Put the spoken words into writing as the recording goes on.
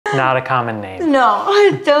Not a common name.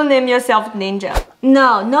 No, don't name yourself Ninja.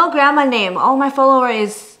 No, no grandma name. All my follower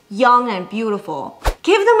is young and beautiful.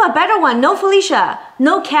 Give them a better one. No Felicia,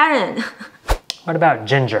 no Karen. What about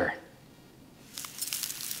Ginger?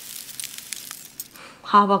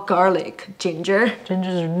 How about garlic? Ginger?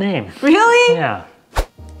 Ginger's her name. Really? Yeah.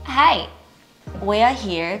 Hi. We are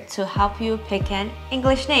here to help you pick an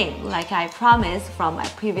English name, like I promised from my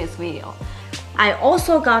previous video. I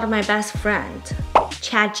also got my best friend,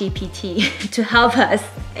 ChatGPT, to help us.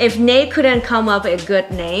 If Nate couldn't come up with a good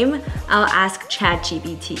name, I'll ask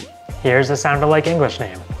ChatGPT. Here's a sounded like English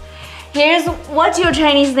name. Here's what your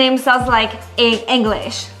Chinese name sounds like in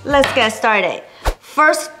English. Let's get started.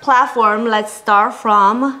 First platform, let's start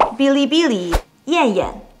from Bilibili. Yan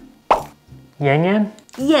Yan. Yan Yan?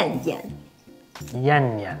 Yan Yan.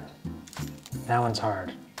 Yan Yan. That one's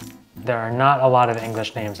hard. There are not a lot of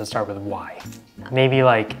English names that start with Y. Maybe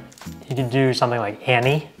like, you could do something like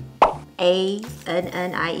Annie.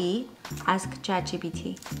 A-N-N-I-E. Ask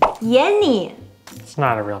ChatGPT. Yanni. It's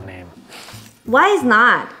not a real name. Why is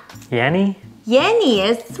not? Yanni? Yanni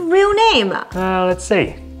is real name. Let's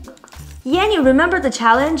see. Yanni, remember the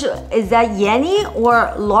challenge? Is that Yanni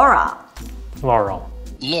or Laura? Laurel.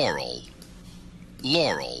 Laurel.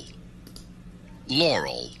 Laurel.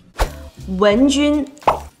 Laurel. Wenjun.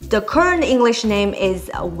 The current English name is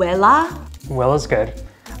Wella. Will is good.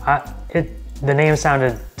 The name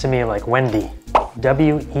sounded to me like Wendy.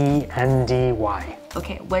 W-E-N-D-Y.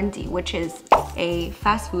 Okay, Wendy, which is a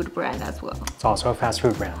fast food brand as well. It's also a fast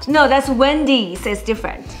food brand. No, that's Wendy's, it's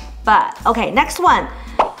different. But, okay, next one.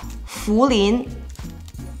 Fulin.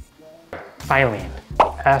 Filene.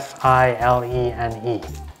 F-I-L-E-N-E.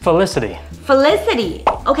 Felicity. Felicity.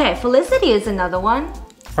 Okay, Felicity is another one.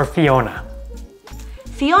 Or Fiona.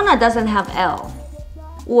 Fiona doesn't have L.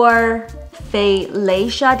 Or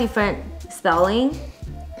Felicia, different spelling.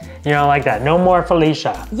 You don't like that. No more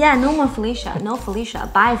Felicia. Yeah, no more Felicia. No Felicia.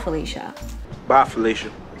 Bye, Felicia. Bye,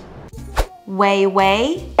 Felicia. Wei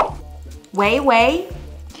Wei. Wei Wei.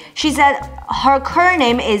 She said her current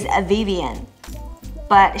name is Vivian,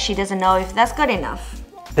 but she doesn't know if that's good enough.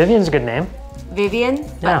 Vivian's a good name. Vivian?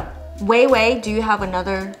 Yeah. Wei Wei, do you have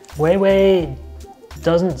another? Wei Wei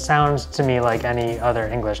doesn't sound to me like any other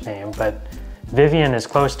English name, but Vivian is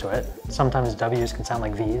close to it. Sometimes W's can sound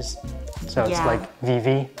like V's. So it's like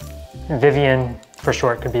Vivi. Vivian for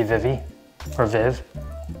short could be Vivi or Viv.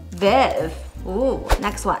 Viv. Ooh,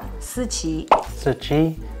 next one. Siqi.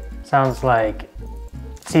 Siqi sounds like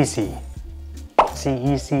Cici.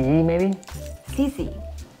 C-E-C-E maybe? Cici.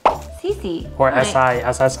 Cici. Or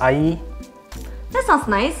S-I-S-S-I-E. That sounds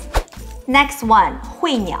nice. Next one.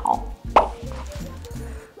 Huinyao.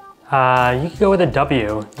 You could go with a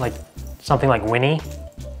W, like something like Winnie.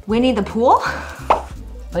 Winnie the Pooh?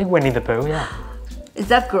 Like Winnie the Pooh, yeah. Is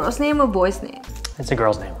that girl's name or boy's name? It's a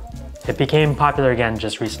girl's name. It became popular again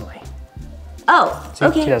just recently. Oh,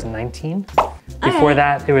 okay. 2019. Before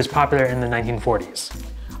that, it was popular in the 1940s.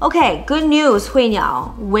 Okay, good news,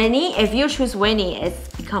 Huinyao. Winnie, if you choose Winnie, it's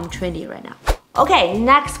become trendy right now. Okay,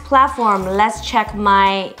 next platform, let's check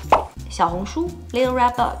my 小红书, Little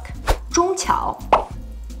Red Book. 中巧.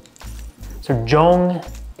 So Zhong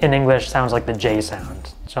in English sounds like the J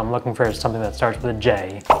sound. So I'm looking for something that starts with a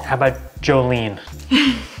J. How about Jolene?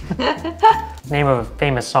 Name of a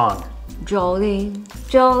famous song. Jolene,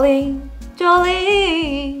 Jolene,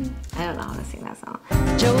 Jolene. I don't know how to sing that song.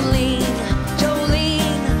 Jolene,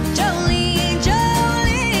 Jolene, Jolene,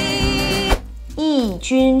 Jolene. 易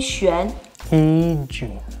君璇.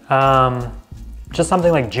 June. Just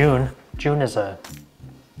something like June. June is a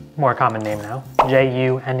more common name now.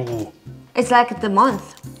 J-U-N-E. It's like the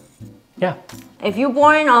month. Yeah. If you're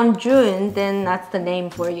born on June, then that's the name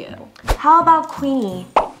for you. How about Queenie?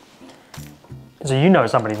 So you know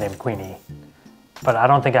somebody named Queenie, but I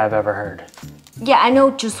don't think I've ever heard. Yeah, I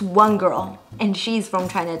know just one girl, and she's from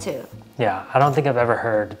China too. Yeah, I don't think I've ever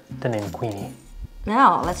heard the name Queenie.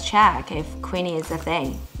 Now, let's check if Queenie is a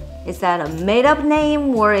thing. Is that a made-up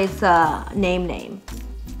name or is a name?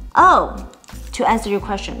 Oh, to answer your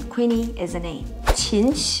question, Queenie is a name.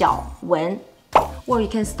 秦小文. Or you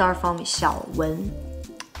can start from 小文.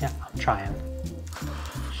 Yeah, I'm trying.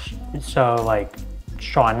 So like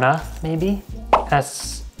Shauna, maybe?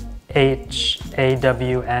 S-H-A-W-N-A?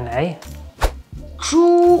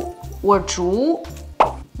 朱 or 竹.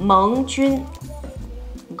 蒙君.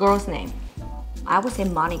 Girl's name. I would say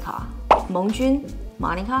Monica. 蒙君,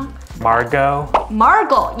 Monica? Margot.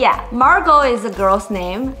 Margot, yeah. Margot is a girl's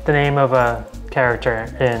name. The name of a character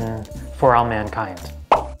in For All Mankind.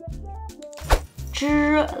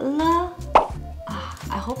 知了.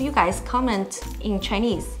 I hope you guys comment in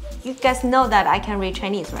Chinese. You guys know that I can read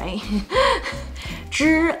Chinese, right?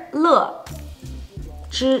 知乐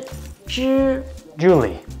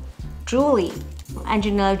Julie. Julie.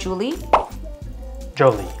 Angelina Jolie?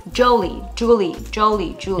 Jolie. Jolie.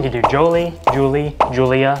 You can do Jolie, Julie,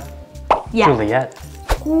 Julia, Yeah. Juliet.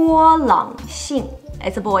 郭朗信.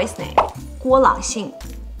 It's a boy's name. 郭朗信.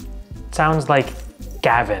 Sounds like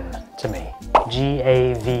Gavin to me.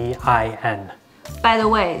 Gavin. By the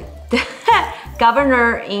way, the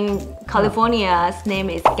governor in California's name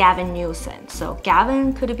is Gavin Newsom. So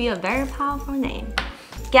Gavin could be a very powerful name.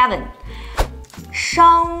 Gavin.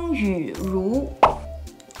 商雨如. Oh,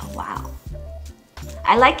 wow.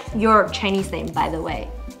 I like your Chinese name, by the way.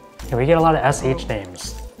 Yeah, we get a lot of SH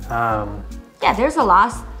names. Yeah, there's a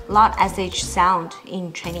lot SH sound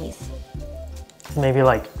in Chinese. Maybe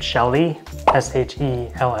like Shelly,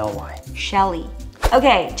 Shelly. Shelly.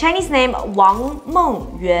 Okay, Chinese name Wang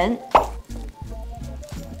Mengyuan.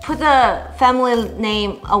 Put the family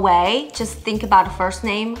name away. Just think about the first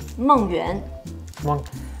name, Mengyuan. Well,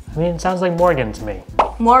 I mean, it sounds like Morgan to me.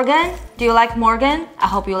 Morgan? Do you like Morgan? I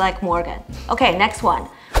hope you like Morgan. Okay, next one.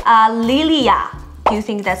 Lilia. Do you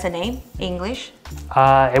think that's a name in English?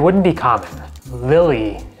 It wouldn't be common.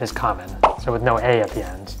 Lily is common, so with no A at the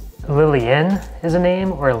end. Lillian is a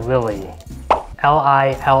name, or Lily?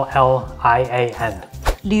 Lillian.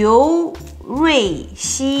 刘瑞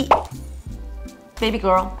熙. Baby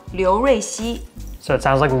girl, 刘瑞熙. So it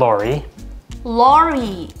sounds like Lori.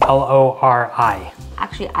 Lori. Lori.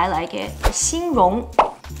 Actually, I like it. 欣荣.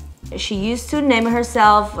 She used to name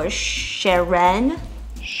herself Sharon.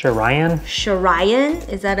 Sharian, Sharian?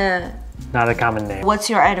 Is that a... not a common name. What's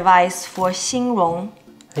your advice for 欣荣?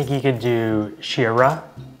 I think you could do Shira.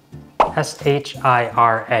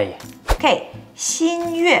 Shira. Okay,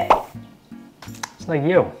 新月. It's like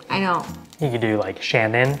you. I know. You could do like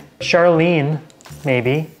Shannon, Charlene,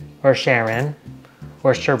 maybe, or Sharon,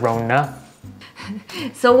 or Sharona.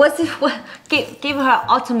 So give her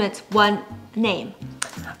ultimate one name.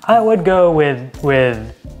 I would go with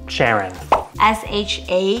Sharon.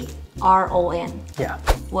 SHARON. Yeah.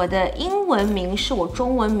 我的英文名是我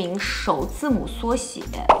中文名首字母缩写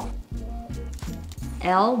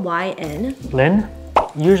LYN. Lynn,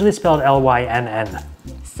 usually spelled Lynn.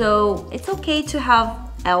 So it's okay to have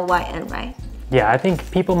LYN, right? Yeah, I think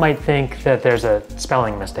people might think that there's a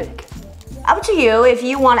spelling mistake. Up to you. If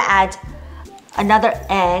you want to add another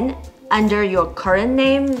N under your current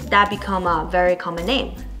name, that become a very common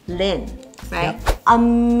name. Lynn, right? Yep.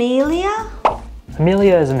 Amelia?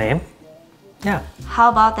 Amelia is a name. Yeah, How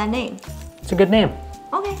about that name? it's a good name.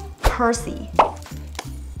 Okay. Percy.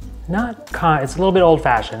 It's a little bit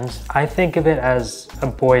old-fashioned. I think of it as a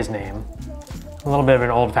boy's name. A little bit of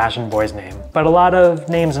an old-fashioned boy's name. But a lot of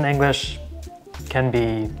names in English can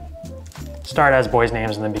start as boys'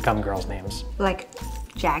 names and then become girls' names. Like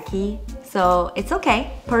Jackie. So it's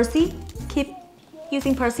okay. Percy. Keep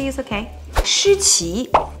using Percy, is okay. 诗琪.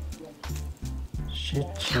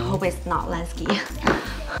 I hope it's not Lansky.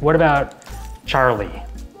 What about Charlie,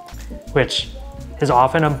 which is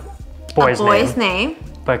often a boy's name.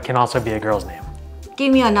 but can also be a girl's name.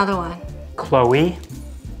 Give me another one. Chloe.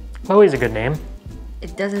 Chloe's a good name.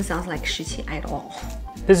 It doesn't sound like 诗琪 at all.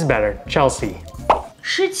 This is better. Chelsea.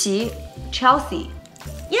 诗琪, Chelsea.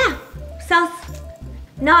 Yeah, sounds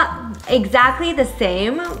not exactly the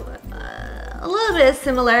same. A little bit of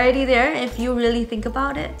similarity there if you really think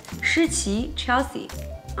about it. 诗琪, Chelsea.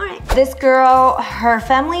 All right. This girl, her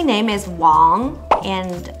family name is Wang,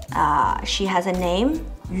 and she has a name,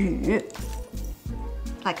 Yu.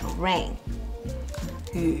 Like rain.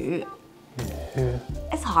 Yu.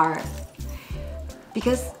 It's hard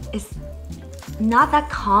because it's not that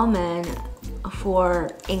common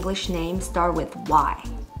for English names start with Y.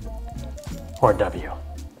 Or W.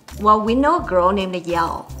 Well, we know a girl named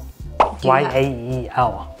Yale.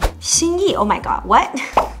 Yael. 心意, oh my god, what?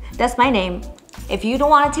 That's my name. If you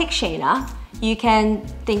don't want to take Shayna, you can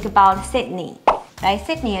think about Sydney. Right?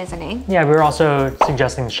 Sydney is a name. Yeah, we were also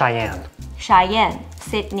suggesting Cheyenne. Cheyenne,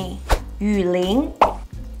 Sydney. Yulin.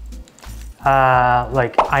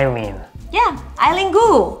 Like Eileen. Yeah, Eileen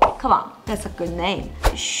Gu. Come on, that's a good name.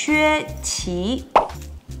 薛琪.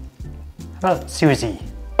 How about Susie?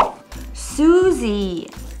 Susie.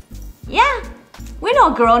 Yeah, we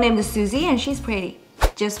know a girl named Susie and she's pretty.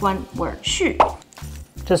 Just one word, 旭.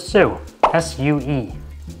 Just Sue. S-U-E.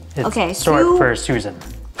 It's Okay, short Sue. for Susan.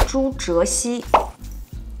 朱哲熙.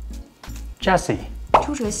 Jessie.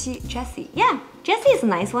 朱哲熙, Jessie. Yeah, Jessie is a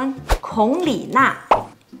nice one. 孔李娜.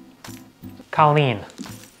 Colleen.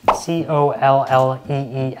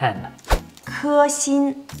 C-O-L-L-E-E-N. 柯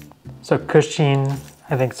欣. So Christine,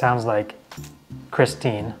 I think sounds like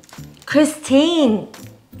Christine. Christine.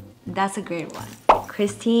 That's a great one.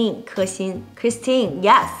 Christine, 可心 Christine,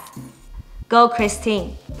 yes. Go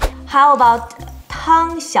Christine. How about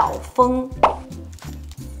汤小峰?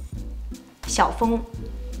 小峰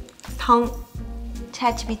汤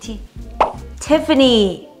ChatGPT.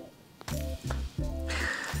 Tiffany.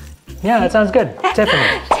 Yeah, that sounds good.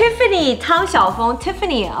 Tiffany. Tiffany, 汤小峰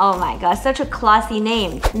Tiffany. Oh my god, such a classy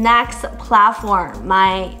name. Next platform,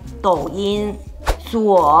 my 抖音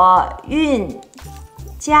左韵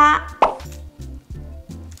佳.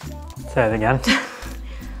 Say it again.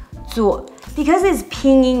 左 because it's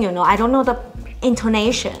pinyin, you know, I don't know the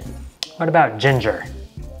intonation. What about ginger?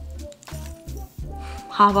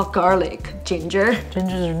 How about garlic? Ginger?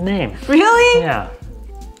 Ginger's her name. Really? Yeah.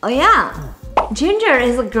 Oh yeah. Ginger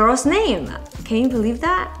is a girl's name. Can you believe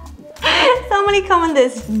that? Somebody comment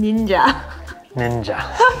this ninja. Ninja.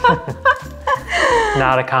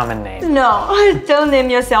 Not a common name. No, don't name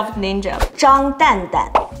yourself Ninja. 张蛋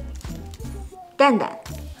蛋. 蛋蛋.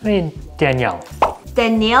 I mean, Danielle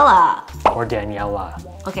Daniela. or Daniela.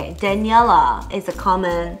 Okay, Daniela is a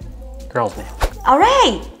common. Girl's name. All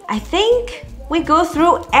right, I think we go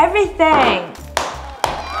through everything.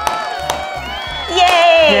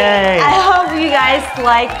 Yay! Yay! I hope you guys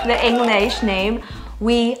like the English name.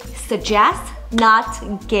 We suggest, not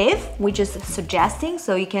give. We're just suggesting,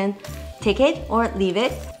 so you can take it or leave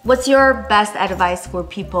it. What's your best advice for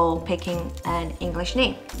people picking an English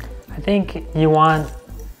name? I think you want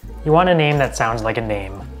a name that sounds like a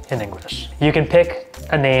name in English. You can pick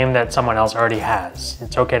a name that someone else already has.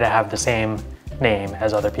 It's okay to have the same name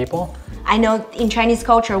as other people. I know in Chinese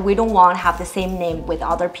culture, we don't want to have the same name with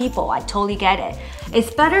other people. I totally get it.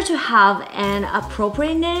 It's better to have an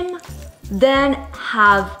appropriate name than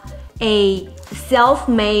have a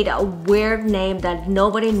self-made weird name that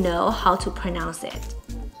nobody knows how to pronounce it.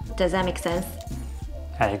 Does that make sense?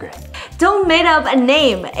 I agree. Don't make up a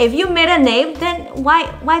name. If you made a name, then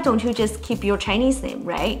why don't you just keep your Chinese name,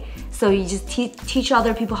 right? So you just teach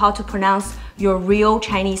other people how to pronounce your real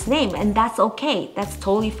Chinese name, and that's okay. That's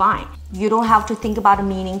totally fine. You don't have to think about the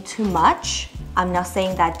meaning too much. I'm not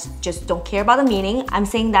saying that just don't care about the meaning. I'm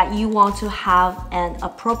saying that you want to have an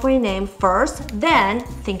appropriate name first, then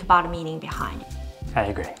think about the meaning behind it. I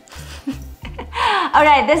agree.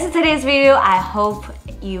 Alright, this is today's video. I hope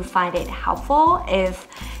you find it helpful. If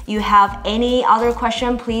you have any other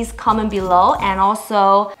question, please comment below, and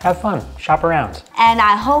also Have fun. Shop around. and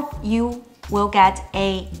I hope you will get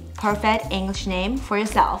a perfect English name for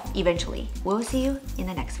yourself eventually. We'll see you in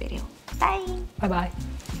the next video. Bye! Bye-bye.